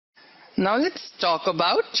Now let's talk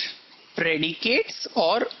about predicates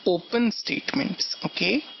or open statements.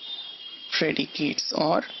 Okay, predicates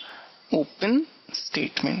or open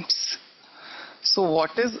statements. So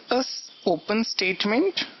what is a open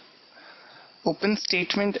statement? Open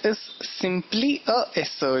statement is simply a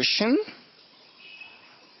assertion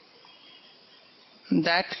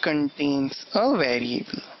that contains a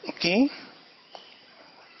variable, okay,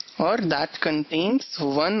 or that contains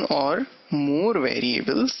one or more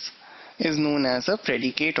variables is known as a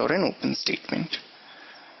predicate or an open statement.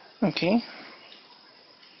 Okay,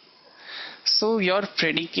 so your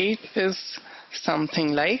predicate is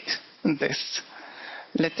something like this.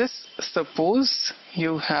 Let us suppose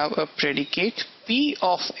you have a predicate P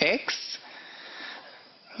of X,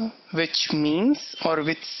 which means or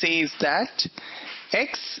which says that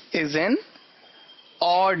X is an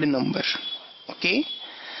odd number. Okay,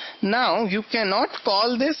 now you cannot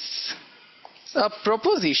call this a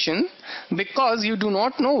proposition because you do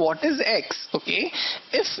not know what is X. Okay,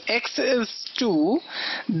 if X is 2,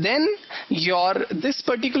 then this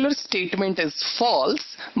particular statement is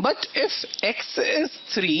false, but if X is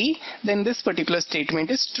 3, then this particular statement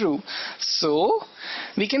is true. So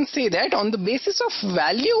we can say that on the basis of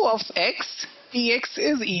value of X, Px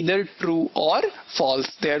is either true or false.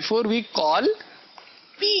 Therefore we call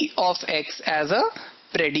P of X as a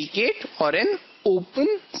predicate or an open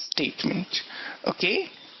statement. Okay,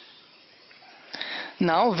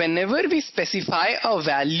 now whenever we specify a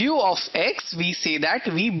value of X, we say that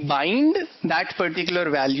we bind that particular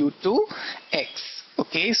value to X.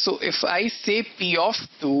 Okay, so if I say P of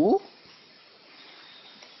 2,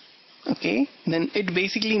 okay, then it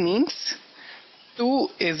basically means 2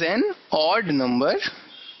 is an odd number.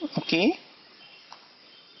 Okay,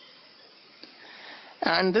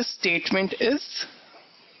 and the statement is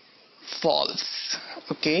false.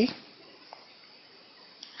 Okay,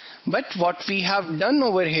 but what we have done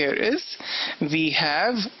over here is we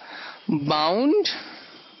have bound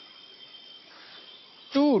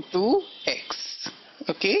 2 to X.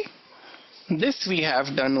 Okay, this we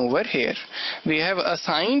have done over here. We have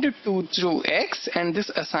assigned 2 to X, and this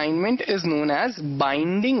assignment is known as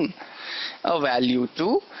binding a value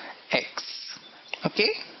to X. Okay,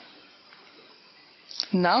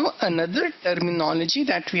 now another terminology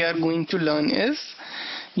that we are going to learn is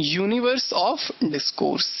universe of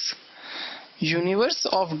discourse. Universe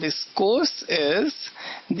of discourse is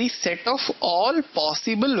the set of all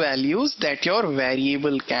possible values that your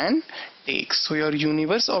variable can take. So your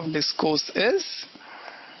universe of discourse is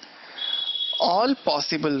all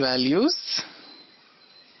possible values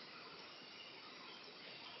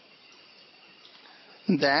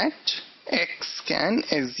that X can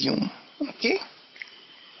assume. Okay,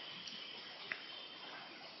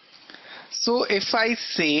 so if I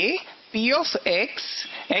say P of X,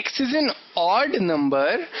 X is an odd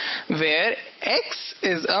number where X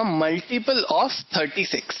is a multiple of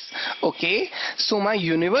 36. Okay, so my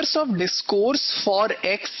universe of discourse for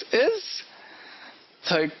X is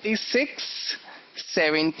 36,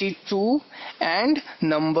 72 and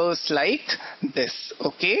numbers like this.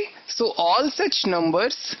 Okay, so all such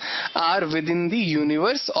numbers are within the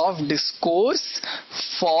universe of discourse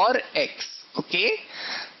for X. Okay,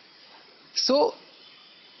 so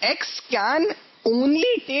X can only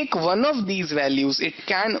take one of these values. It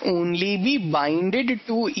can only be binded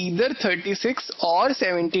to either 36 or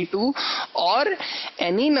 72 or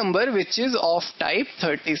any number which is of type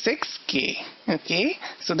 36k. Okay,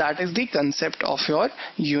 so that is the concept of your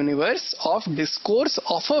universe of discourse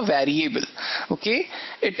of a variable. Okay,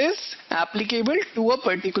 it is applicable to a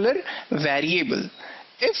particular variable.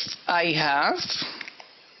 If I have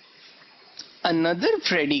another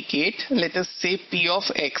predicate, let us say P of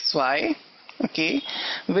xy, okay,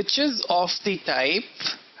 which is of the type,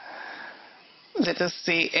 let us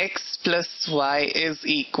say x plus y is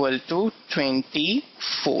equal to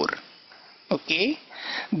 24. Okay,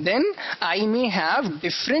 then I may have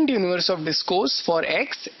different universe of discourse for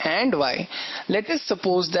x and y. Let us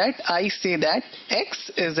suppose that I say that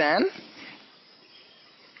x is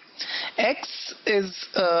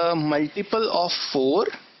a multiple of 4.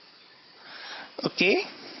 Okay,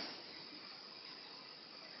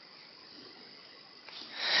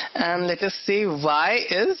 and let us say y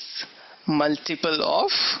is multiple of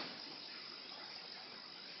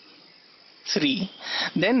 3.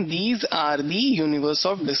 Then these are the universe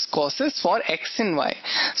of discourses for x and y.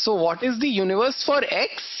 So what is the universe for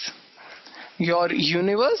x? Your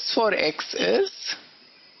universe for x is,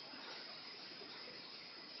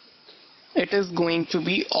 it is going to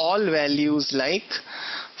be all values like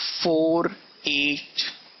 4, 8,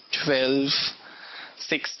 12,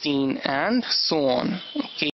 16 and so on.